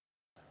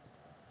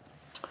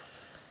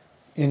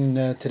In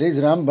today's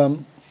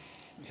Rambam,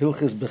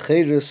 Hilchis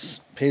Bchoros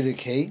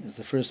Perik Hey is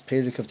the first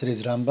Perik of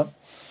today's Rambam.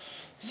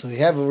 So we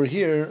have over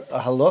here a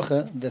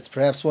halacha that's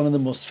perhaps one of the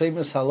most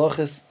famous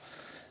halachas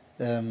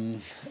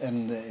and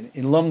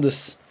in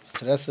Lomdus,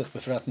 Seresach,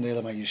 Befrat in the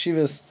Elam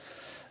HaYeshivas,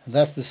 and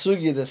that's the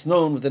sugya that's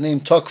known with the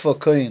name Tokva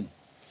Koyin.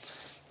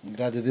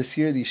 Rather this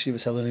year, the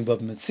yeshivas are learning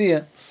Rambam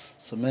Bchoros,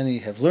 so many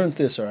have learned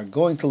this or are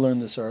going to learn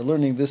this or are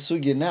learning this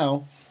sugya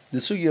now, the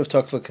sugya of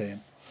Tokva Koyin.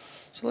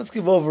 So let's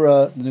give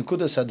over the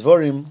Nekudas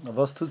Hadvarim of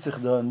us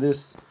Tutzichda on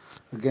this,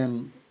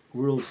 again,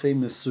 world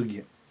famous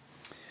sugya.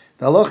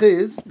 The halacha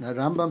is,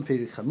 Rambam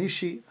Perik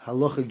Chamishi,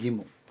 halacha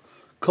Gimel.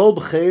 Kol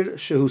b'cheir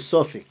shehu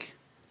sofik.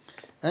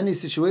 Any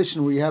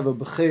situation where you have a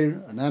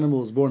b'cheir, an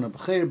animal is born a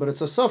b'cheir, but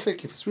it's a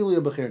sofik, if it's really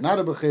a b'cheir, not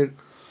a b'cheir.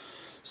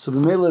 So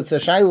b'meila it's a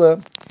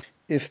shaila,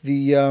 if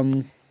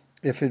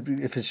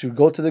it should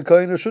go to the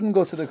kohen or shouldn't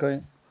go to the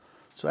kohen.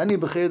 So any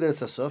b'cheir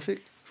that's a sofik,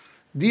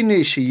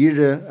 Dine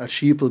sheyira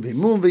ashipel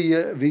b'mum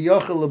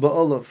v'yachel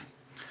ba'olav.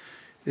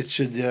 It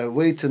should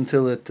wait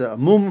until a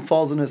mum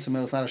falls in it, so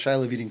it's not a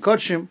shayla of eating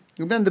kodshim,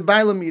 and then the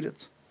bailam eat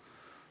it.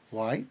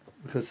 Why?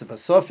 Because if a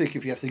sofik,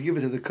 if you have to give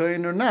it to the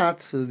kohen or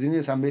not, so the din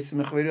is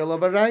hametzim mechveri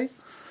olav aray.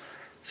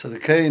 So the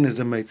kohen is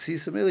the meitzi,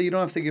 so maybe you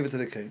don't have to give it to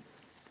the kohen.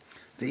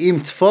 The im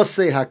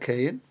tfosei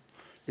hakohen,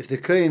 if the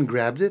kohen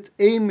grabbed it,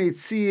 ein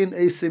meitziin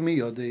eisei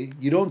miyodei,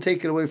 you don't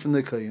take it away from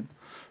the kohen.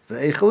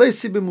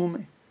 Ve'echalesi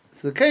b'mumei.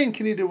 So the kohen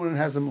can eat it when it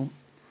has a mum.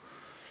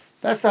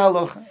 That's the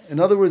halacha.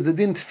 In other words, the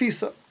din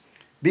tfisa,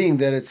 being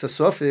that it's a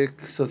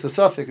sofik, so it's a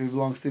sofik, it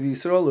belongs to the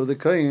Yisrael or the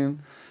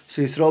kohen,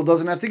 so Yisrael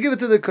doesn't have to give it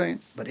to the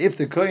kohen. But if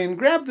the kohen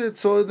grabbed it,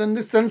 so then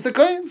it sends the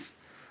kohen's.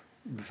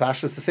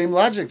 Fasha is the same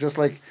logic, just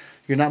like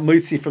you're not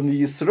mitzi from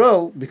the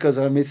Yisrael because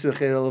of a mitzvah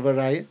cher olav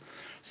arayah.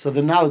 So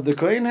then now that the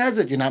kohen has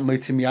it, you're not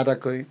mitzi miyad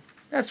kohen.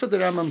 That's what the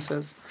Rambam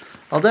says.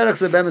 Al derech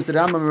zebem is the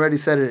Rambam already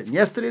said it in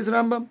yesterday's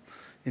Rambam.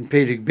 In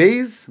Perik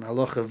Beis, in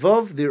Halacha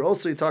Vav, there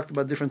also he talked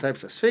about different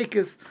types of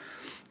sfeikis,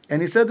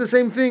 and he said the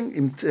same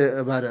thing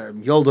about a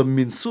yolda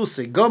minsus,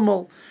 a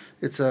gomel.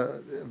 It's a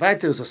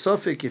weiter is a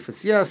sofik if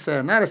it's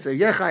yaser, not a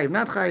yechayiv,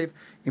 not chayiv.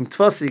 Im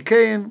tvasi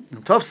kein,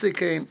 im tofsi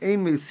kein,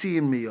 ein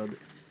mitziin miyod.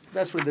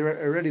 That's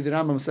where already the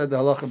Rambam said the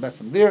halacha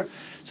betzim there.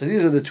 So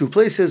these are the two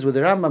places where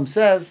the Rambam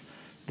says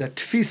that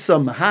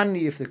tfisa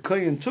mahani, if the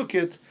kohen took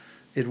it,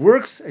 it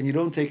works, and you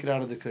don't take it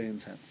out of the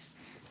kohen's hands.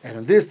 And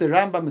on this, the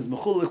Rambam is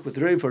mechulik with the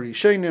Reiv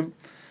HaRishonim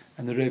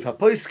and the Reiv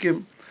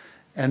HaPoiskim,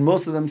 and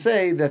most of them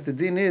say that the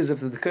din is,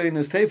 if the kohen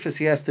is teifus,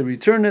 he has to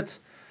return it.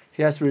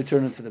 He has to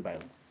return it to the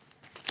Bailam.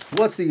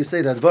 What's the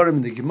Yisei Hadvarim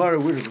in the Gemara?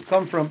 Where does it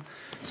come from?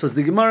 So it's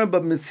the Gemara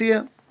Bab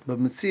Metzia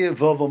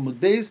Vav Amud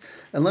Beis,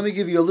 and let me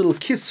give you a little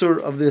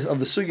kissur of the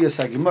Sugyas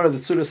HaGemara, the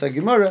Tzuras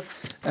HaGemara,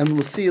 and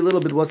we'll see a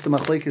little bit what's the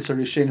Machlekes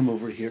HaRishonim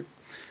over here.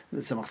 The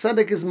Tzemach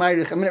Tzedek is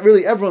Meirich. I mean,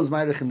 really everyone's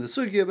Meirich in the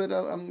Sugya, but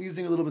I'm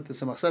using a little bit the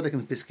Tzemach Tzedek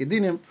and the Piskei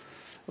Dinim.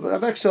 But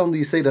I've actually on the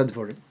Yisei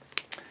Hadvarim.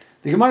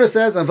 The Gemara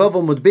says on Vav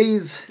Amud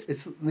Beis,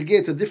 it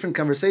negates a different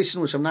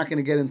conversation, which I'm not going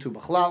to get into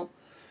B'chlal.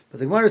 But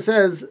the Gemara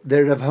says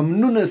that Rav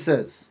Hamnuna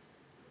says,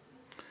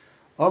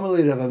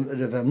 Amalei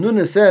Rav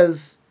Hamnuna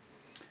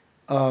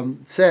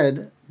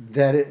said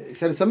that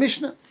it's a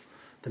Mishnah.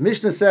 The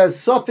Mishnah says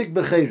Sofik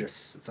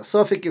B'cheiris. It's a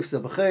Sofik if it's a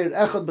B'cheir,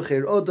 Echad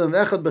B'cheir Odom,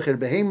 Echad B'cheir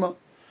Behema.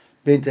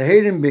 Ben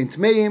Teherim, Ben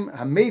Tmeim,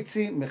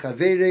 Hametzi,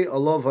 Mechavere,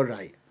 Olav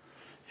Harai.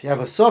 If you have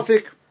a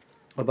sofik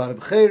about a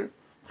B'cher,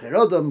 B'cher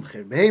Odom,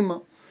 B'cher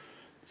Behema,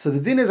 so the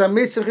din is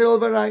Hametzi, B'cher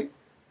Olav Harai.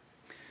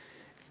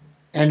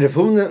 And Rav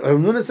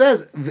Hamnuna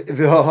says,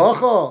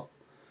 V'hahacha,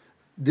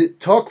 the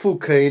Tokfu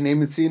Kain,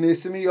 Emetzi,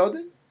 Nesim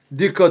Yodeh,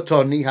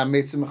 Dikotoni,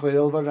 Hametzi, B'cher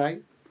Olav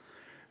Harai.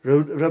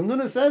 Rav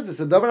Hamnuna says, it's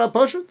a Davar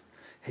HaPoshut.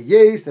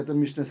 Yes, that the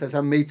Mishnah says,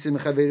 Hametzi,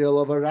 Mechavere,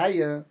 Olav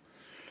Harai.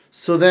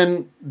 So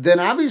then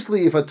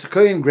obviously, if a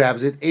kohen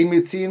grabs it, ein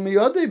mitziin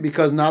miyodeh,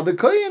 because now the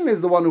kohen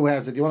is the one who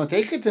has it. You want to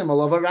take it to him,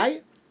 alav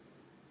harayah.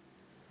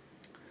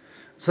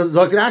 So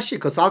Zok Rashi,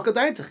 kosal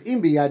kadaitach,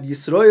 im biyad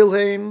Yisrael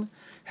hein,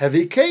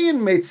 hevi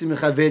kohen mitzi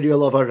mechaveri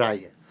alav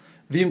harayah.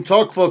 Vim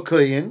tokva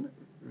kohen,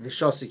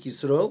 v'shasik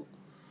Yisrael,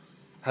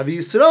 havi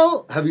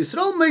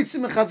Yisrael mitzi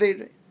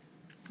mechaveri.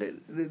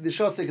 The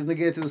shasik is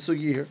negated to the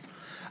sugi here.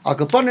 Al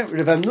Kaponim,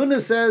 Rav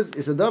Hamnuna says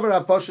it's a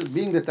davar hapashut,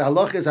 being that the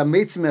halacha is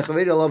hametz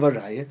mechaveri alav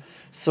harayah.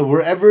 So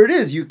wherever it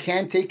is, you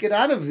can't take it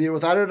out of there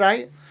without a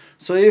raya.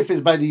 So if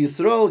it's by the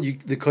Yisrael,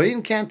 the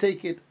kohen can't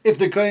take it. If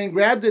the kohen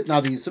grabbed it,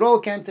 now the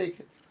Yisrael can't take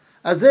it.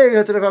 Azay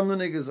hat Rav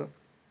Hamnuna gezok.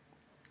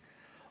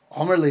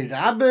 Omer le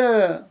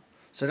Rabbe.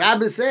 So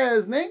Rabbe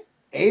says, "Ne,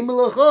 ei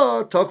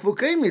melacha tokvu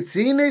kohen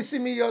mitzin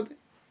esim miyodeh."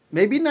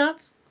 Maybe not.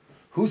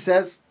 Who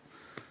says?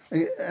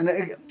 And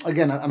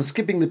again, I'm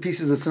skipping the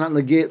pieces that's not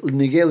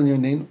negel in your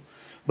name.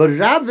 But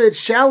Rav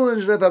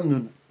challenged Rav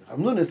Hamnuna. Rav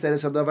Hamnuna said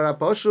it's a davar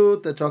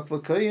hapashut, the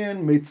tokva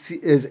kohen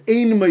is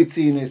ein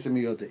mitziin esim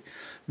miyodeh,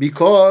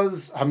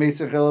 because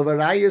hametzi olav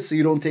harayah, so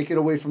you don't take it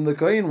away from the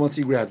kohen once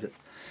he grabbed it.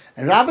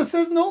 And Rabbi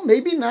says no,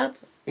 maybe not.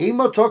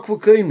 Eima tokva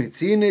kohen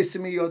mitziin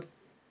esim miyodeh.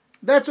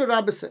 That's what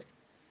Rabbi said.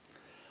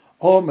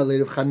 Oh, my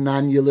lady of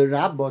Chananya le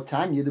Rabba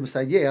Tanya the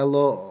Messiah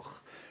Eloch.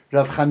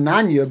 Rav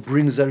Chananya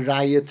brings a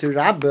raya to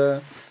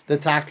Rabba. The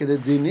taka the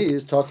din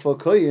is takva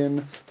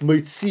koyin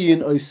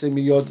mitziin oisem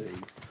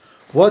yodei.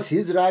 What's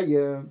his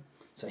raya?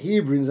 So he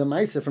brings a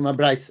ma'aser from a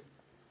brayse.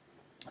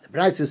 The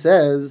brayse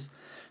says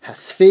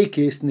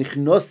hasfekes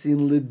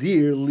nichnosin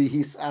ledir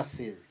lihis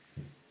asir.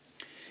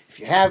 If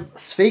you have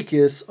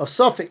sfekes, a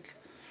suffix.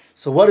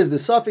 So what is the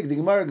suffix? The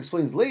Gemara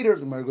explains later.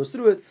 The Gemara goes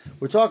through it.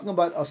 We're talking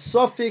about a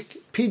suffix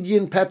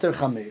pidyon peter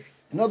chamer.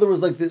 In other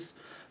words, like this: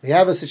 we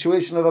have a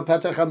situation of a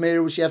peter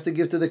chamer which you have to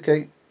give to the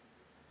kohen.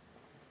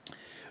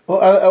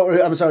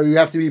 I'm sorry, you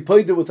have to be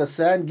paid with a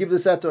set and give the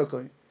set to a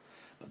kohen.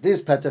 But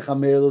this peter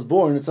chamer was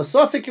born. It's a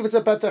suffix if it's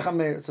a peter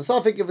chamer. It's a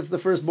suffix if it's the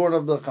firstborn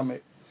of the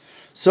chamer.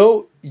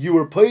 So you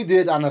were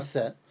paid on a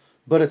set,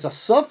 but it's a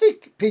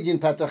suffix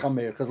pidyon peter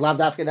chamer because lav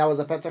dafke that was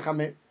a peter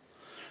chamer.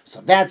 So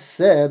that's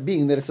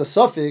being that it's a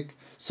suffix,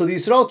 so the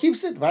Yisrael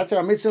keeps it.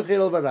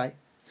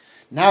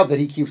 Now that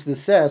he keeps the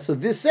so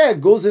this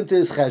goes into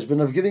his cheshbon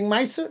of giving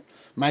meiser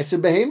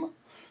behema.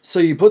 So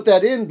you put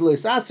that in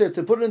aser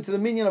to put it into the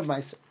minyan of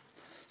meiser.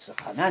 So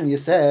Hananya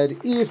said,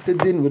 if the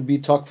din would be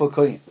talk for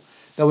kohen,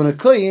 that when a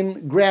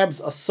kohen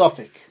grabs a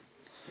suffix,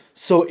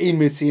 so in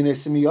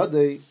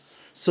mitziin,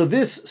 so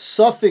this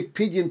suffix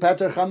pidyon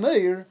pater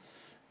chameir,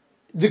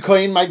 the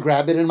kohen might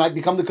grab it and might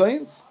become the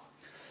kohen's.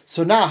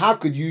 So now, how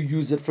could you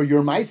use it for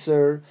your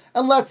meiser?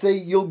 And let's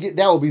say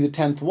that will be the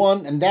 10th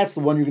one, and that's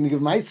the one you're going to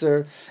give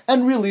meiser.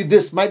 And really,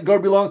 this might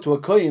belong to a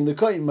kohen. The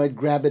kohen might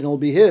grab it and it'll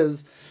be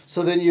his.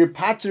 So then you're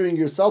pattering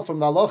yourself from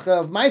the halacha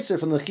of meiser,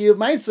 from the chi of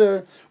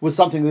meiser, with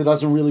something that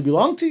doesn't really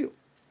belong to you.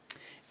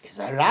 Is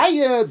a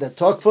raya that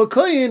talk for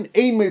kohen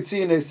ein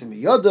mitziin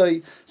esim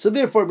yodai. So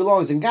therefore, it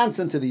belongs in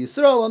ganzen to the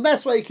Yisrael, and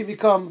that's why it can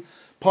become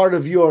part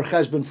of your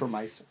cheshbon for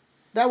meiser.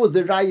 That was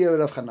the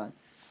raya of Hanan.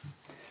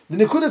 The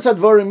Nekudas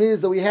Advarim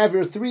is that we have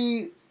here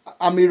three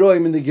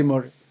Amiroim in the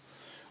Gemara.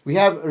 We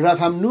have Rav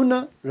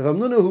Hamnuna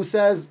who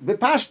says,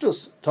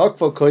 Bepashtus, talk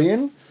for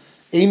Koyin,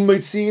 Ein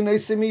Moitziin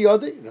Eisimi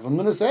Yodei. Rav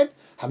Hamnuna said,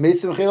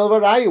 Hametzim Chel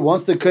Varayi,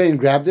 once the Koyin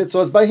grabbed it,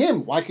 so it's by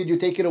him. Why could you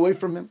take it away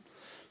from him?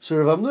 So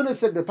Rav Hamnuna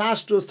said,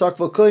 Bepashtus, talk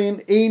for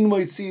Koyin, Ein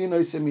Moitziin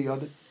Eisimi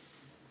Yodei.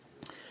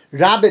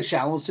 Rabbi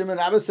challenged him, and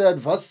Rabbi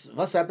said,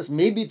 Was happens?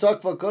 Maybe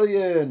talk for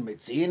Koyin,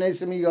 Moitziin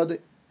Eisimi Yodei.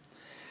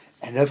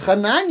 And Rav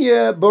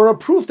Chananya bore a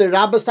proof that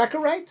Rabba's taka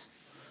right.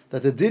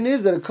 That the din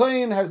is that a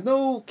kohen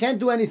can't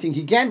do anything.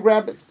 He can't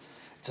grab it.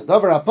 It's a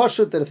davar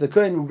hapashut that if the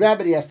kohen will grab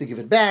it, he has to give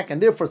it back,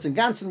 and therefore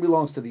Singansen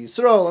belongs to the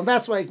Yisrael, and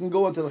that's why he can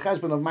go into the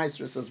cheshbon of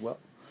Maestris as well.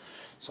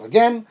 So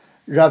again,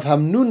 Rav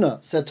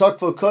Hamnuna said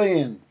takva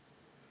kohen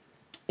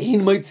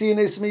in moitziin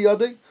esmi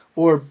yodei,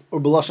 or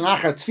b'lashon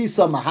achar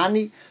tfisa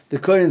mahani. The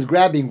kohen's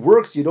grabbing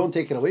works. You don't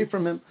take it away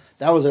from him.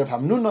 That was Rav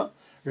Hamnuna.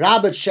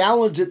 Rabba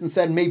challenged it and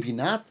said maybe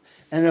not.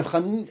 And Rav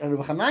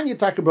Chananya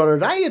taka brought a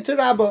raya to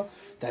Rabba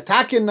that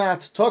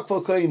takinat talk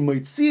for kohen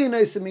moitziin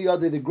esim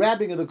yodei. The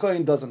grabbing of the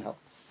kohen doesn't help.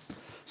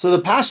 So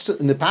in the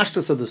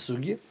pashtus of the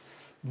sugya,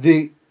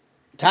 the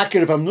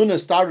Takir of Hamnuna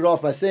started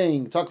off by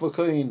saying talk for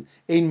kohen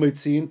ein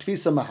moitziin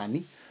tfisa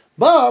mahani,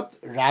 but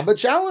Rabba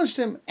challenged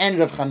him, and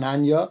Rav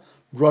Chananya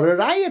brought a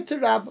raya to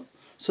Rabba.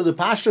 So the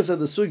pashtus of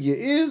the sugya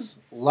is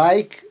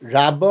like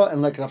Rabba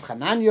and like Rav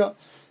Chananya,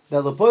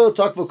 that lepoyo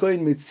talk for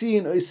kohen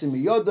mitziin oisim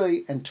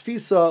yodai, and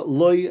tfisa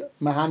loy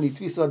mahani,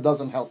 tfisa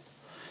doesn't help.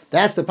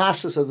 That's the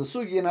pashtus of the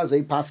sugi, and as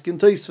a paskin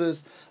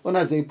toisves, and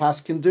as a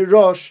paskin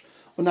derosh,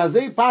 and as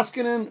a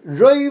paskin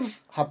roiv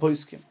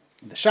hapoiskin.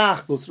 The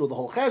shach goes through the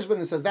whole cheshbon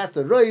and says that's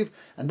the roiv,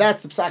 and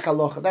that's the psak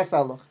halacha, that's the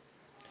halacha.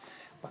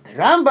 But the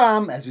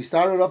Rambam, as we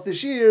started off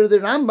this year, the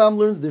Rambam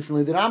learns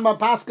differently. The Rambam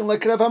paskin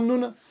like Rav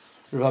Hamnuna.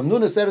 Rav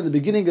Hamnuna said in the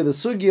beginning of the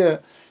sugya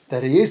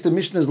that the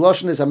Mishnah's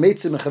lashon is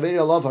hametzim mechaveri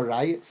alav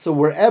harayah. So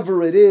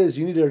wherever it is,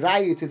 you need a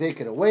raya to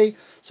take it away.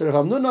 So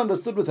Rav Hamnuna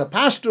understood with a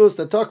pashtus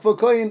that talk for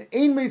kohen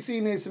ein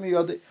meitziin esim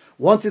yodei.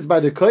 Once it's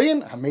by the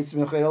kohen, hametzim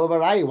mechaveri alav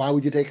harayah. Why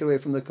would you take it away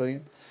from the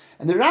kohen?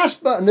 And the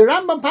Rashba and the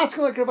Rambam paskin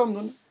like Rav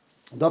Hamnuna.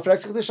 Daf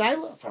retzich the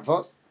shaila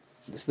farfos.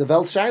 This is the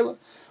Vel shaila.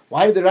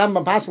 Why did the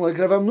Rambam paskin like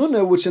Rav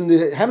Hamnuna, which in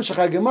the Hemshech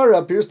HaGemara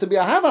appears to be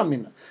a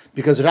havamina?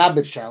 Because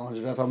Rabbi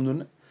challenged Rav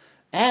Hamnuna.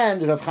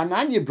 And Rav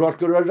Chananya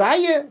brought a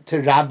raya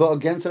to Rabba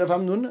against Rav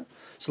Hamnuna.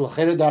 So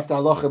l'chera darf the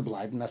halacha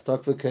bleiben as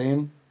talk for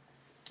kohen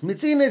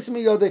mitziin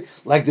esmi yodei,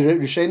 like the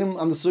Rishonim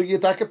on the sugya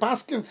taka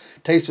paskin.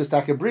 Teisvis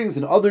taka brings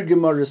in other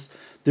gemaras.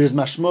 There's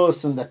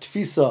mashmos and that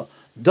tfisa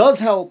does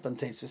help, and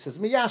Teisvis says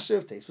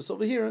miyashiv, Teisvis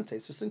over here, and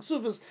Teisvis in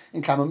ksuvas,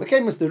 and kama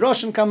mekemis, the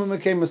Russian kama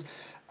mekemis,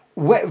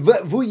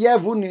 vu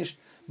yev vu nisht.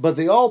 But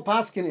they all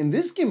paskin in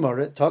this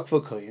gemara talk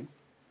for kohen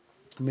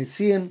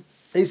mitziin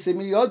esim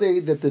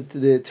yodei, that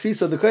the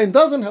tfisa of the kohen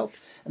doesn't help,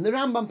 and the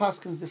Rambam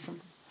paskins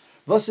different.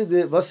 Vasi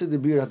the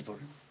bir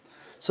advarim.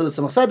 So the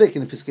Tzemach Tzedek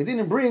in the Piskei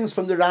Dinim brings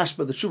from the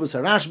Rashba, the Shuvas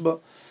HaRashba.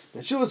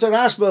 The Shuvas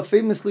HaRashba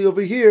famously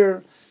over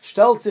here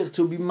stellt sich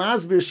to be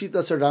masbir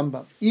shitas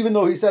Rambam, even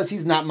though he says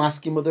he's not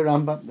maskim with the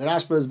Rambam. The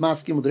Rashba is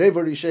maskim with the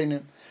Rever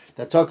Rishonim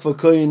that talk for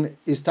kohen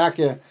is take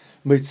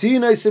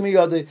mitziin esim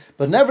yodei.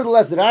 But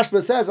nevertheless, the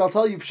Rashba says, I'll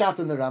tell you pshat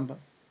in the Rambam.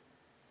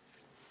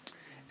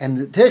 And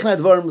the Techna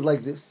Advarim is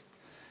like this,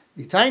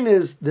 The time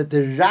is that the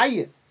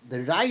raya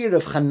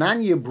of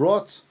Hananya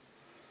brought,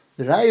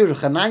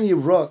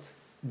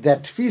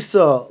 that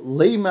Tfisa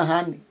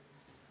Leimahani.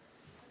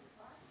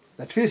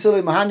 That Tfisa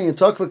Leimahani and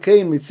Tokva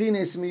Kain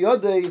Mitzines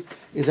Miyodei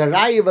is a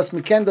raya was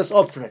Mikendas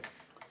Opfre,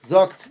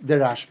 Zogt der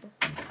Rashba.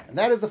 And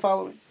that is the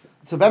following.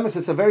 So Bemis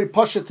is a very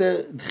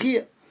poshete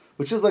Dchia,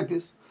 which is like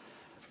this.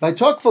 By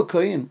Tokva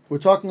Kain, we're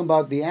talking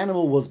about the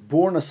animal was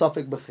born a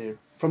Suffolk Bechir.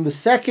 From the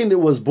second it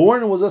was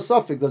born, it was a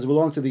Suffolk. Does it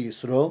belong to the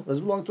Yisrael? Does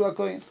it belong to a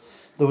Kohen?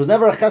 There was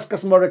never a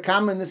Cheskas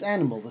Morakam in this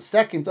animal. The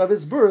second of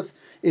its birth,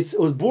 it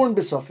was born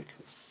besofik.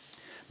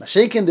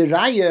 Mashenkin, the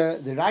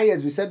raya,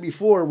 as we said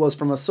before, was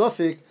from a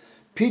sofik,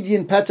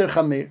 Pidyin Peter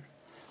Chameir.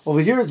 Over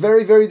here is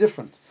very, very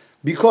different.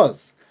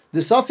 Because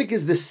the sofik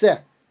is the seh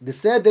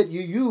that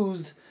you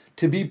used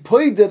to be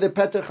poida the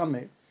Peter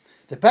Chameir.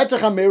 The Peter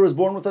Chameir was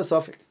born with a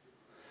sofik.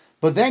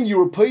 But then you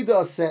were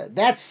poida a seh.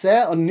 That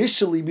seh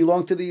initially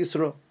belonged to the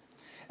Yisrael.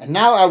 And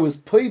now I was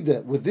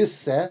poida with this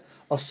seh,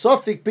 a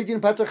sofik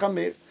Pidyin Peter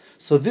Chameir.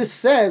 So this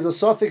says a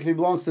suffix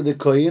belongs to the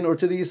Kohen or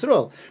to the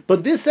Yisrael.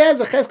 But this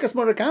says a Cheskas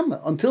Morakama.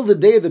 Until the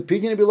day of the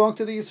pidyon, it belonged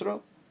to the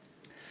Yisrael.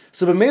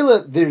 So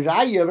B'meila, the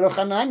Raya of Rav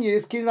Chananya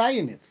is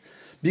Kirayin it.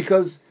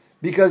 Because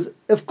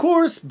of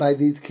course, by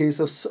the case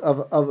of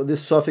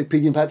this suffix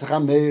pidyon Patach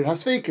Hameir,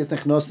 Hasfeik is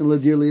Nechnosin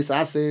Ladir Lis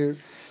Aser.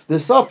 The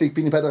suffix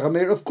pidyon Patach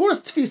Hameir, of course,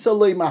 Tfisa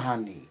Loi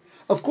Mahani.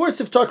 Of course,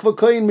 if Tokva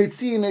Kohen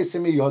Mitzi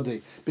Nesemi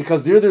Yodei,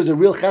 because there's a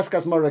real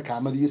Cheskas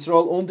Morakama, the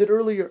Yisrael owned it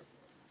earlier.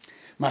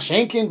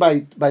 Mashenkin,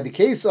 by the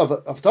case of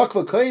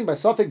Tokva Kohen, by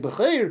Safik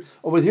B'cheir,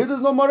 over here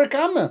there's no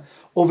Morakama.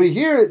 Over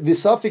here, the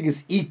Safik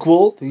is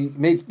equal,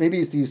 maybe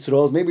it's the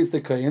Yisraels, maybe it's the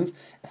Kohens,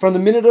 from the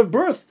minute of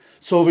birth.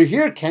 So over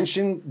here,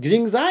 Kenshin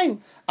Gring Zayin,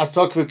 as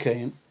Tokva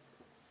Kohen.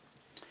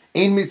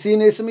 Ein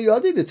Mitzin Esemi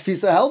Yodi, the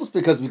Tfisa helps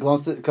because the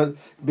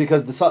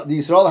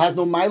Yisrael has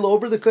no mile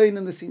over the Kohen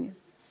and the senior.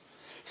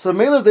 So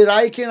Mela, the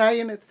Rai can eye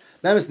in it.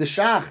 That means the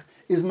Shach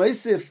is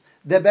Meisif.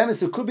 That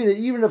it could be that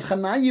even if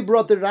Hanani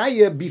brought the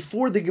raya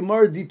before the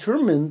Gemara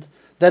determined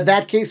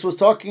that case was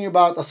talking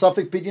about a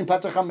Safik Pidyon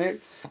Patach Hamer,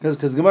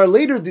 because Gemara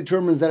later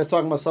determines that it's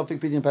talking about Safik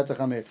Pidyon Patach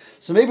Hamer.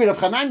 So maybe Rav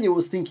Hananya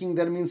was thinking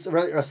that it means a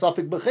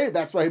Safik Becher,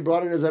 that's why he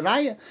brought it as a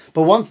raya.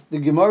 But once the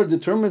Gemara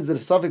determines that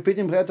it's Safik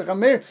Pidyon Patach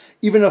Hamer,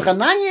 even Rav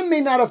Hananya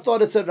may not have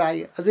thought it's a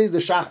raya. As is the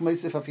Shach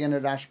Meisif of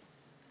Yener Rashba.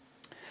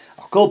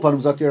 Kol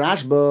Panim Zak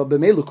Rashba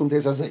B'meilu Kum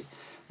Teis Hazei.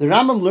 The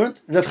Rambam learned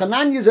Rav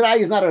Hananya's raya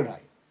is not a raya.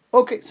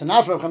 Okay, so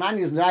now for Rav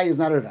Hanani's raya is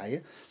not a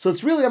raya, so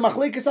it's really a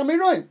machlekes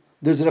amiroim.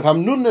 There's Rav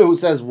Hamnuna who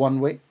says one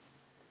way.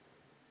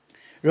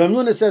 Rav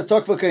Hamnuna says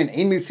Tokva Kohen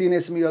ein mitzin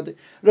es miyodei.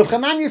 Rav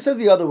Hanania says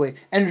the other way.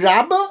 And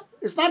Rabba,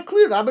 it's not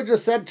clear. Rabba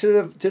just said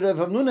to Rav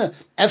Hamnuna,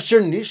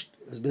 Efsher nisht.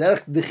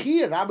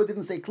 Rabba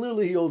didn't say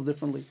clearly. He holds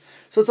differently.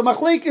 So it's a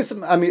machlekes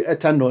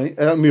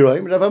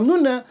amiroim. Rav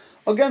Hamnuna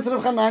against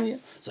Rav Hanania.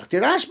 So the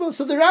Rashba.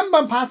 So the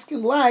Rambam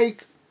paskin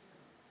like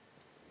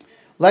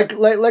Rav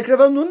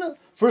Hamnuna.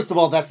 First of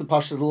all, that's the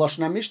pasha of the Lashon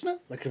HaMishnah.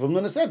 Like Rav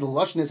Hamnuna said, the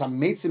Lashon is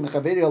HaMeitzim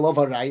Mechaveri Alav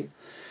HaRai.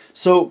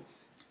 So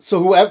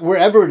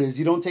wherever it is,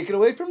 you don't take it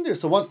away from there.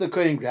 So once the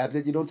Kohen grabbed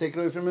it, you don't take it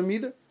away from him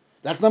either.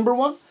 That's number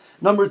one.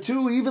 Number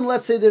two, even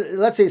let's say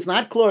it's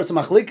not clear, it's a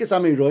machlekes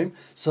amiroim.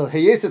 So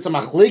yes, it's a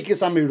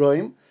machlekes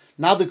amiroim.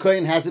 Now the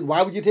Kohen has it.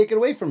 Why would you take it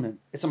away from him?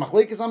 It's a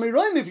machlekes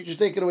amiroim if you should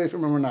take it away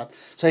from him or not.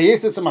 So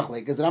yes, it's a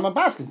machlekes. The Rambam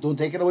Paskins, don't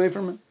take it away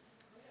from him.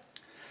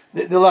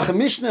 The Lachem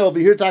Mishnah over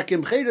here,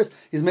 Takim Bcheros,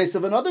 is based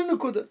of another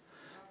nukuda.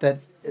 That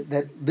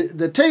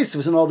the taste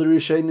was in all the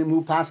Rishonim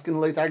who paskin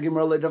late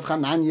argument late of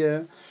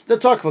Chananya. The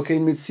Tokva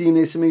Kohen Mitzin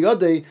Esim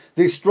Yodei.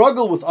 They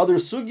struggle with other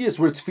sugyas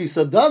where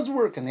tfisa does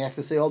work, and they have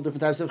to say all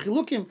different types of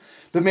chilukim.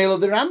 But Mela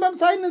the Rambam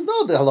side is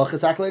no. The halacha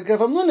is actually like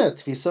Rav Hamnuna.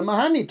 Tfisa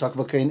Mahani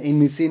Tokva Kohen Ein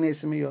Mitzin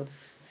Esim Yodei.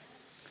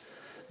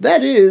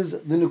 That is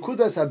the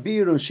Nukudas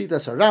Habir and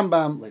Shitas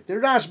Rambam, like the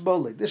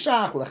Rashba, like the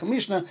Shach, like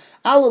Mishnah.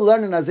 All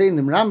learning as in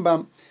the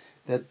Rambam.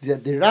 That the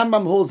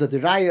Rambam holds that the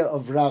raya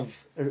of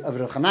Rav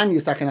Hananya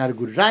is talking out a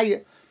good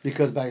raya,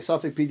 because by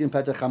Safik Pidyon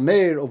Petach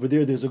Hamer, over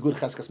there's a good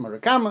Cheskas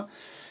Marakama.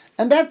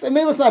 And that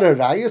Mela is not a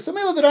raya. So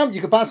Mela the Rambam,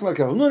 you can pass like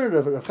Rav Hamnuna,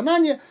 Rav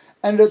Hananya,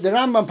 and the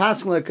Rambam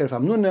passing like Rav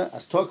Hamnuna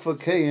as Tokva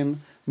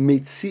Kohen Ein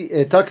Mitzi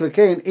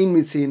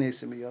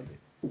Nesim Yodei.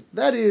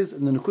 That is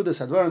in the Nukudas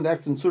Hadvar, and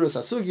that's in Tzuras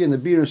Hasugi, in the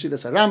Bir and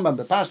Shidas Rambam,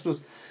 the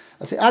Pashtus.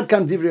 I say Ad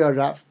Kan Divrei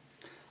Rav.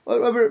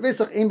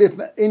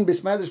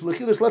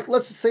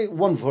 Let's say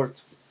one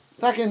word.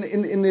 In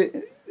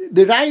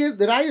the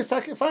raya is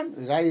fine.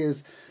 The raya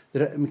is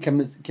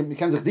can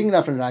sich dingen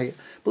auf the raya.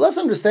 But let's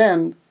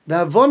understand the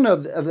havana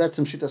of that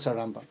some shitas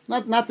Rambam.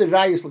 Not the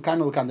raya is l'kan.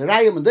 The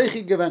raya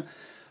medoichi given.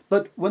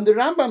 But when the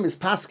Rambam is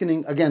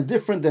paskening, again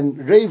different than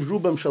Reiv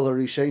Rubam Shel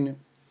HaRishonim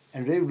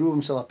and Reiv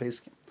Rubam Shel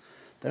HaPeskim.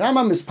 The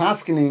Rambam is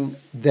paskening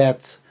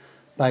that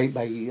by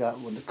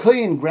when the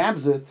Kohen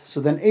grabs it,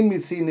 so then ein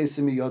mitzin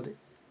nesim yodei.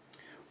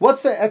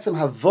 What's the etzem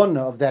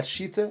havana of that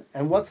shita,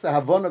 and what's the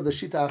havana of the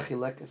shita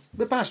achilekes?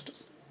 The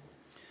pashtus.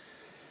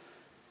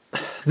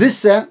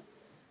 This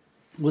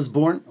was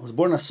born a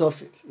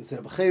sofik. Is it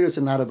a b'cheir? It's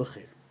not a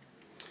b'cheir.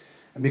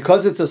 And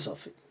because it's a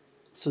sofik,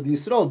 So the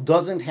Yisrael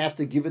doesn't have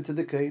to give it to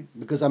the Kohen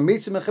because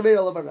Hametzim Mechaver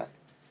Alav Arayah.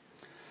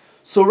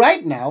 So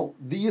right now,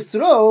 the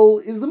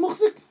Yisrael is the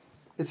Muchzik.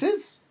 It's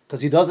his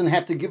because he doesn't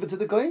have to give it to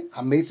the Kohen.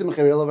 Hametzim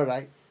Mechaver Alav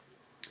Arayah.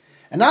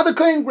 And now the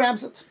Kohen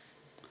grabs it.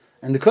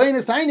 And the Kohen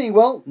is tiny.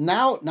 Well,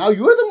 now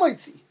you're the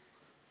Moitzi.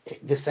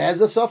 This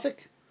says a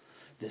suffix.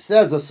 This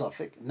says a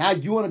suffix. Now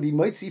you want to be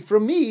Moitzi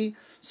from me,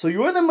 so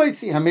you're the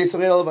Moitzi.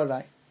 Hametzim Mechaver Alav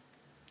Arayah.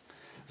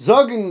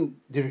 Zogen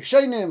the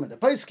Rishonim and the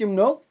Paiskim,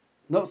 no,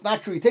 it's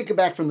not true. You take it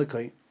back from the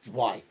Kohen.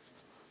 Why?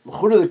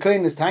 The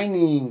Kohen is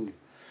tiny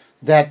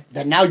that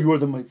now you're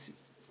the Moitzi.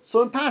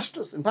 So in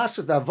Pashtus,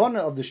 the Havana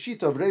of the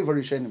Shita of Reva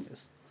Rishonim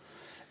is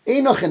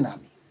Einoch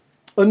Enami.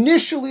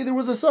 Initially there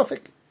was a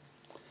suffix,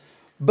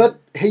 but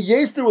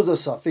yes, there was a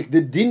suffix.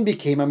 The din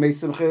became a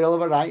Metzim Chaver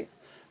Alav Arayah.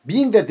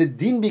 Being that the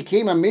din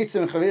became a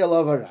Metzim Chaver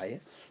Alav Arayah,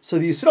 so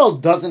the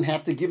Yisrael doesn't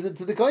have to give it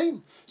to the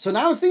Kohen. So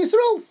now it's the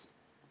Yisrael's.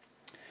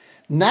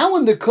 Now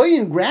when the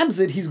Kohen grabs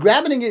it, he's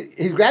grabbing it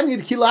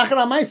kilachar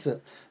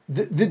ha'maisa.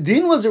 The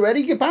din was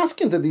already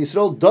gepaskin that the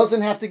Yisrael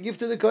doesn't have to give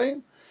to the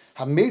Kohen.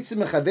 Hametzim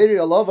mechaveri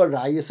alav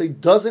arayah, so he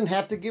doesn't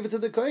have to give it to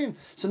the Kohen.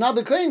 So now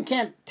the Kohen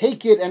can't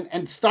take it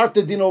and start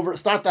the din over,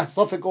 start that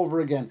suffix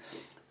over again.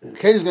 The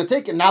Kohen is going to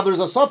take it. Now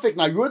there's a suffix.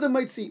 Now you're the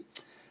mitzi.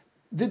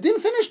 The din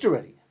finished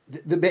already.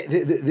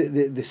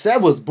 The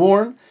Sev was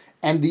born,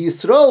 and the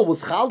Yisrael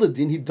was chal the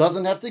din. He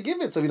doesn't have to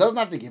give it, so if he doesn't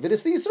have to give it,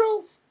 it's the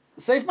Yisrael's.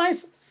 Safe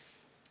ma'isa.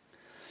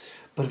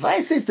 But if I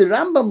say the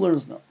Rambam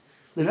learns no,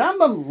 the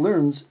Rambam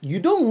learns you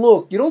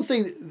don't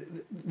say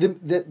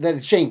that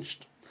it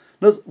changed.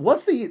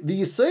 What's the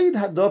Yisayid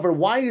Hadavar?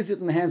 Why is it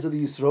in the hands of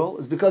the Yisrael?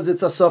 It's because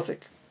it's a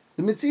suffix.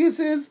 The Mitzias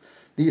is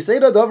the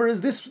Yisayid Hadavar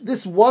is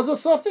this was a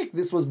suffix.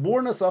 This was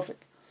born a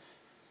suffix.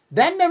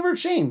 That never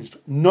changed.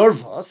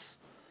 Nervous,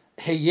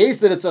 yes,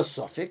 that it's a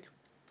suffix.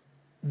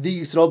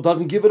 The Yisrael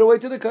doesn't give it away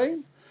to the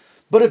Kohen.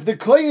 But if the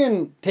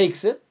Kohen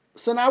takes it,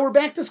 so now we're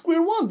back to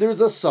square one.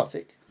 There's a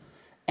suffix.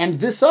 And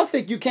this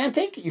suffix, you can't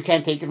take it. You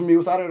can't take it from me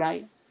without a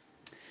raya.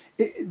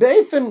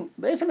 Be'efen,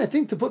 I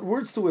think, to put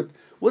words to it,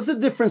 what's the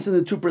difference in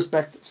the two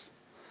perspectives?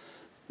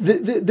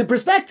 The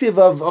perspective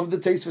of the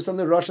Tosfos and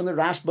the Rosh and the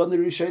Rashba and the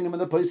Rishonim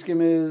and the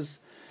Poskim is,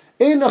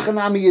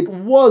 it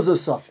was a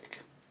suffix.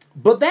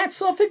 But that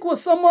suffix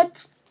was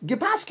somewhat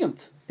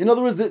gepaskent. In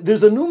other words,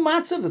 there's a new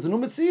matzav, there's a new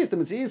mitzias. The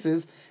mitzias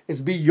is,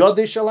 it's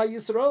biyodei shel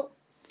Yisrael.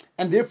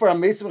 And therefore,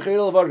 Hametzim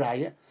Mechaver Alav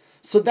Arayah.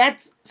 So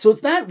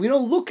it's not, we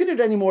don't look at it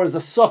anymore as a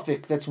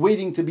suffix that's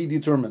waiting to be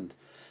determined.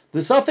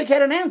 The suffix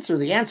had an answer.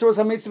 The answer was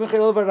Hametzim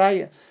Mechaver Alav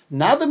Arayah.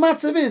 Now the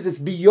matzav is, it's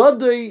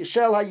biyodei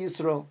shel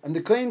Yisrael. And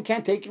the Kohen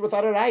can't take it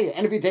without a raya.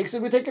 And if he takes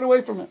it, we take it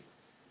away from him.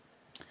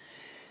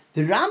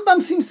 The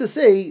Rambam seems to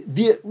say,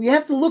 we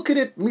have to look at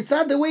it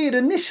mitzad the way it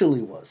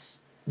initially was.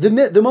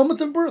 The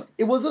moment of birth,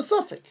 it was a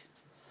suffix.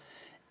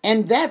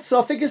 And that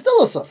suffix is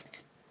still a suffix.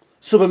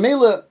 So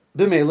b'meila,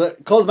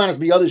 calls man as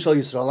biyodei shel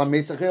Yisrael,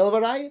 Hametzim Mechaver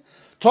Alav Arayah.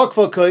 Talk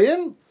for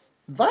Kohen,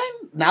 fine.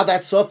 Now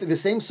that suffix, the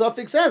same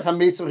suffix says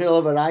Hametzim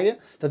Mechaver Alav Arayah,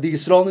 that the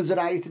Yisrael needs a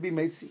raya to be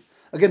meitzi.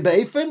 Again,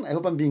 be'efen, I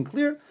hope I'm being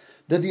clear,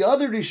 that the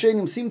other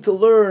Rishonim seem to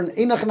learn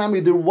Einach Nami,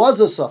 there was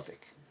a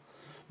suffix,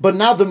 but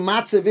now the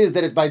matzav is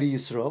that it's by the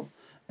Yisrael.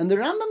 And the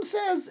Rambam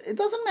says it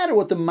doesn't matter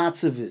what the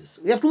matzav is.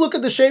 We have to look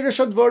at the Sheirish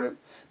Advarim.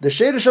 The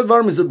Sheirish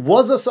Advarim is it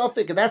was a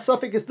suffix, and that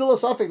suffix is still a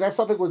suffix. That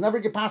suffix was never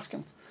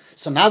gepaskent.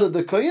 So now that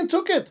the Kohen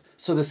took it,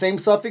 so the same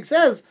suffix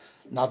says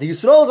now the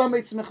Yisrael is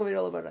Hametzim Mechaver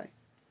Alav Arayah.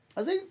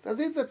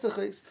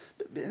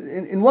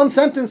 In one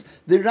sentence,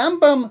 the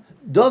Rambam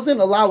doesn't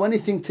allow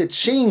anything to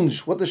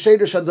change what the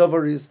Sheirish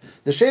Hadavar is.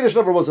 The Sheirish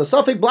Hadavar was a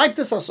suffix, like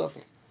this a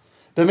suffix.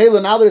 The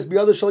Mela now that it's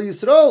biyodei shel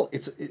Yisrael,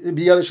 it's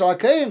biyodei shel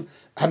Kohen.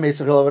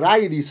 Hametzim Mechaver Alav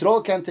Arayah, the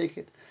Yisrael can't take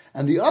it.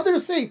 And the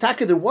others say,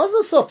 Taka, there was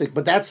a suffix,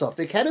 but that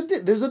suffix had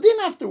there's a din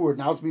afterward.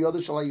 Now it's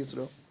biyodei shel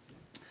Yisrael.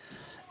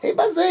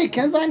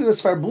 Ken sein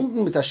das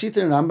verbunden mit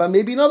Ashita and Rambam,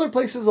 maybe in other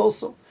places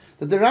also,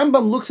 that the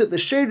Rambam looks at the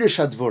Sheirish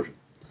Hadavar.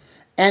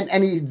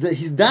 And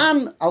he's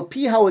done al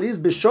pi how it is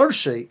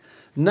b'shorshay,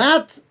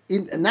 not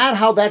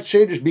how that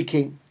shadish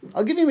became.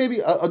 I'll give you maybe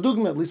a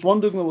dugma, at least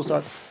one dugma will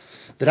start.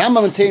 The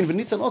Rambam in Tein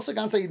V'nitan also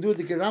ganz you do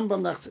the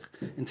Rambam nach sich.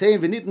 In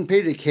Tein V'nitan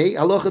Perik Hey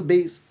Halacha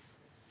Beis,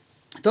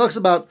 it talks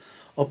about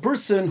a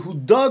person who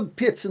dug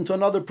pits into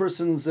another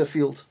person's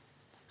field.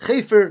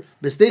 Chefer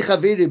b'stei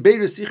chaveri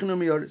beiris sichnu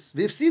miyoris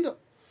v'ifsida.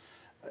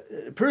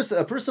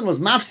 A person was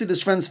mafsid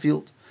his friend's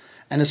field,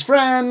 and his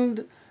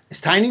friend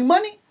is tining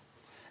money.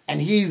 And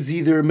he's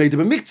either made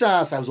him a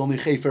mikzas, I was only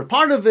chefer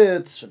part of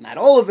it, not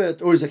all of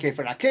it, or he's a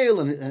chefer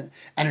akel, and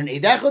an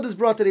eidachot is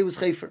brought that he was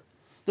chefer.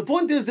 The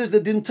point is, there's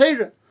the din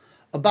Torah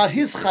about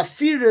his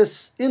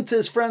chafiris into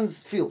his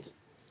friend's field.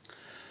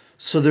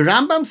 So the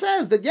Rambam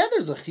says that, yeah,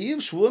 there's a chiyuv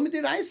shvua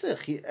midiraisa.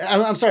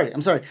 I'm sorry.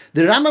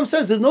 The Rambam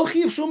says there's no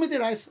chiyuv shvua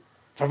midiraisa.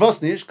 For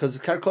was nish, because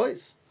it's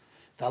karkois.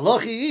 The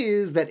halachi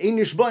is that ein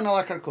nishboin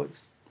ala karkois.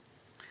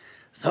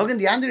 So again,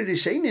 the andere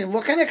rishenim,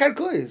 what kind of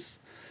karkois?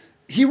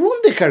 He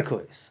ruined the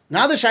karkois.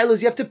 Now the shaila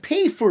is you have to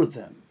pay for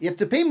them. You have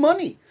to pay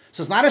money.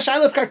 So it's not a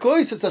shaila of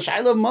karkois, it's a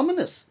shaila of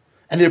mumminus.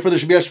 And therefore there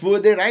should be a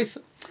shvua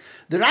deraisa.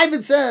 The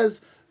Ravid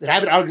says The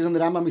Rabbit argues on the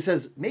Rambam. He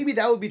says maybe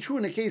that would be true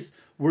in a case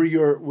where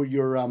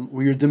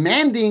you're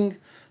demanding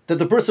that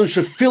the person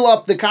should fill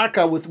up the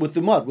karka with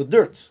the mud, with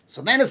dirt.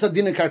 So then it's a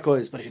din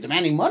karkois. But if you're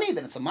demanding money,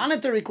 then it's a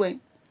monetary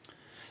claim.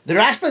 The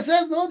Rashba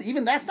says no,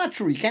 even that's not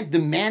true. You can't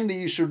demand that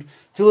you should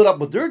fill it up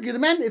with dirt. You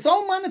demand it's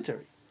all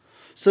monetary.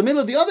 So many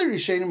of the other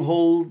Rishonim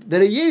hold that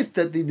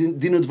that the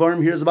din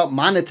dvarim here is about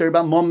monetary,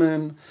 about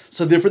moment.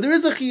 So therefore there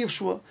is a chiyuv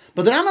shvua.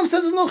 But the Rambam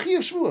says there's no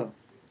chiyuv shvua.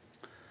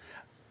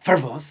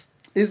 Farvos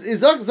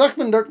is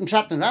Zachman Dort and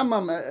Pshat and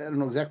Rambam. I don't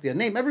know exactly a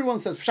name. Everyone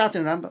says Pshat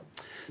and Rambam.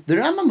 The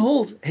Rambam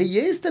holds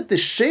that the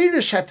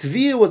sheirish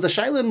hatviyah was the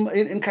shaila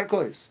in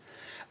karkois.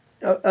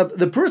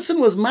 The person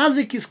was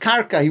mazik his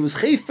karka. He was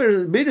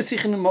chayfer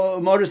beresich in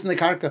moris in the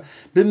karka.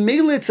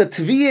 B'meila it's a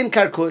tviyah in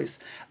karkois.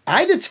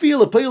 Either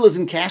tviyah lepoil is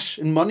in cash,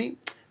 in money,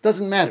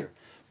 doesn't matter.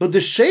 But the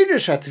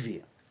sheirish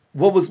hatviyah,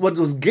 what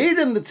was geir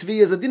in the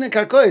tviyah is a din in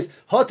karkois.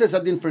 Hot is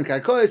a din for in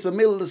karkois.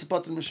 B'meila is a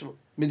potter mishul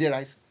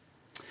midirais.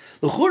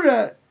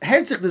 L'chura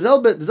herzich the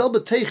zelbe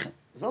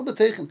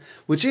teichen,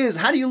 which is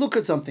how do you look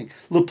at something?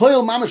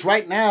 L'poil mamish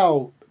right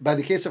now, by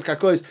the case of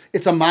karkois,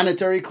 it's a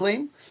monetary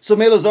claim. So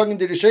Mela Zogin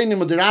the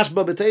Rishonim or the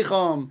Rashba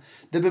B'teicham,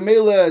 the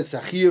B'mela is a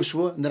chiyuv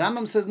shvua. And the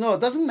Rambam says no, it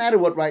doesn't matter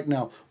what right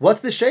now. What's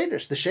the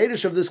shadish? The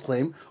shadish of this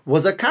claim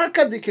was a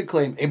karka dika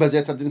claim.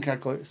 Ebazet adin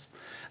karkois.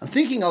 I'm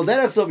thinking al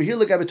derech over here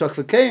l'gabe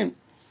tokfekein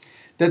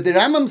that the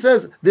Rambam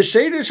says the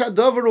shadish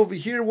hadover over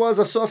here was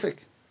a sofik.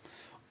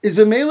 Is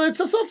B'mela it's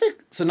a sofik.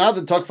 So now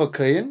the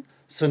tokfekein.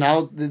 So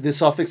now the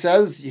suffix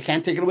says you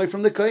can't take it away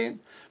from the kohen.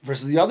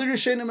 Versus the other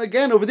Rishonim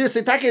again over there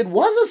say taka it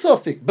was a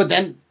suffix, but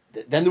then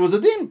there was a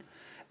din,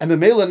 and the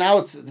mela now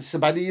it's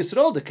by the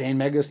Yisrael the kohen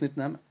megas nit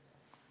nema.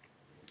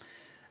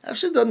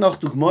 Actually, done noch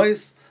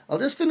dugmois. I'll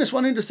just finish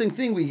one interesting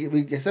thing.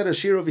 We said a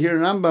shir over here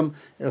in Rambam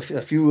a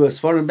few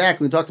svarim back.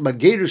 We talked about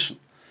gerushin.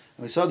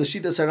 We saw the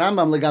Shitas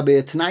Rambam legabe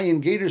a tnai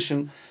in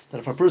gerushin that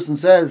if a person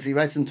says he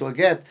writes into a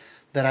get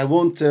that I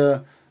won't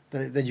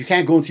that you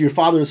can't go into your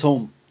father's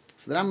home.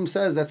 So the Rambam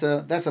says that's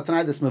a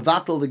Tanai that's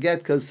mevatel the get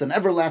because it's an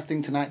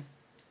everlasting Tanai.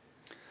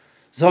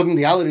 Zogen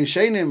the Al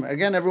Rishonim,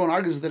 again everyone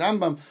argues with the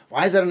Rambam,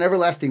 why is that an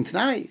everlasting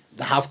Tanai?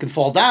 The house can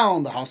fall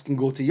down, the house can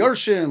go to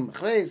Yorshim,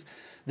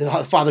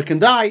 the father can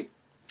die.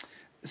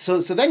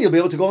 So then you'll be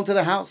able to go into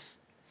the house.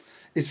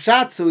 It's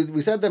Pshat, so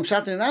we said them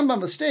Pshat and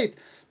Rambam, but straight,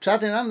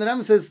 Pshat and Rambam, the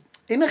Rambam says,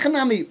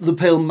 Inachanami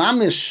Lepel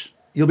Mamish,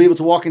 you'll be able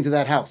to walk into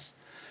that house.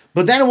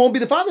 But then it won't be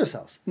the father's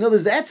house. In other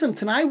words, the Etzem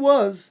Tanai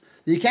was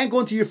that you can't go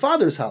into your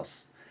father's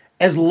house.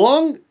 As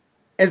long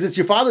as it's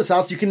your father's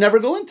house, you can never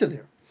go into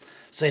there.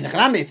 So in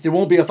Echanami, if there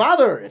won't be a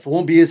father, if it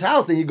won't be his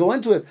house, then you go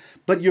into it.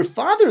 But your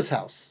father's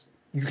house,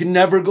 you can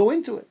never go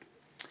into it.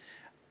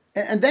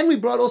 And then we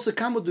brought also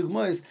Kamo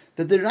Dugmois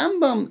that the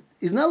Rambam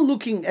is not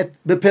looking at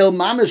Bepel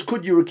Mamish,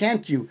 could you or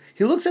can't you?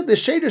 He looks at the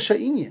Sheder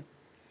Sha'inya.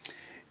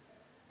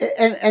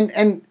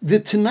 And the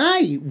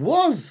Tanai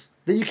was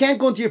that you can't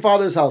go into your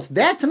father's house.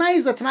 That Tanai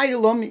is a Tanai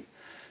Elomi.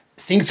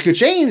 Things could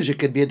change. It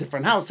could be a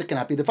different house. It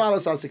cannot be the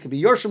father's house. It could be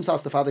Yorshim's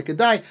house. The father could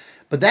die.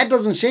 But that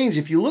doesn't change.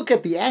 If you look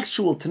at the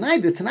actual Tanai,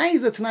 the Tanai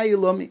is a Tanai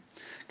Elomi.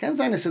 Can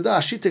zayin esada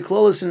ashita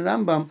klolis in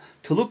Rambam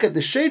to look at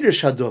the Sheder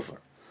Shadover.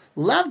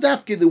 Lav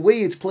dafke the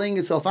way it's playing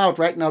itself out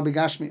right now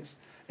b'gashmias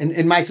in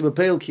Ma'aseh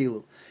B'Peil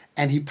Kilu.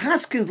 And he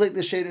paskins like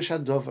the Sheder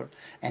Shadover.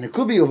 And it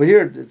could be over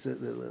here, it's the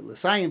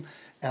L'Sayim,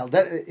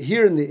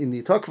 here in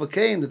the Tokva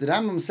Kain, that the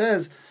Rambam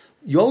says,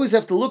 you always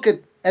have to look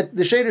at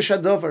the Sheder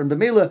Shadover. And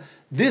B'Mela,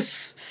 this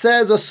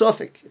says a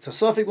suffix. It's a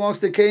suffix belongs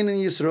to Kain and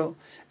Yisrael.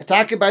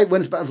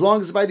 As long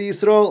as it's by the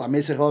Yisrael,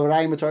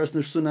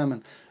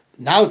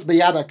 now it's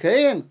B'Yad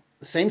HaKain.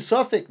 The same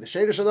suffix, the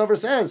Sheder Shadover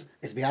says,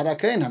 it's B'Yad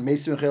HaKain,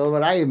 make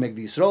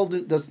the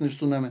Yisrael does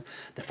Nishtunamen.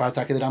 The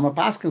Fartake the Rama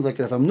Paskins, like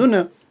Rav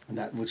Amnuna, and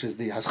that which is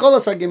the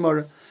Hascholas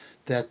HaGemara,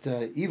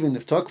 that even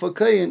if Tokva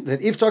Kain,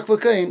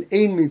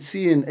 Ein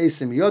Mitziin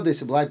Esim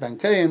Yodes Blai Ban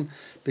Kain,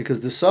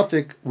 because the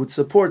suffix would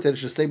support that it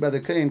should stay by the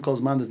Kain,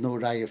 calls man there's no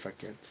Raya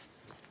Fakir.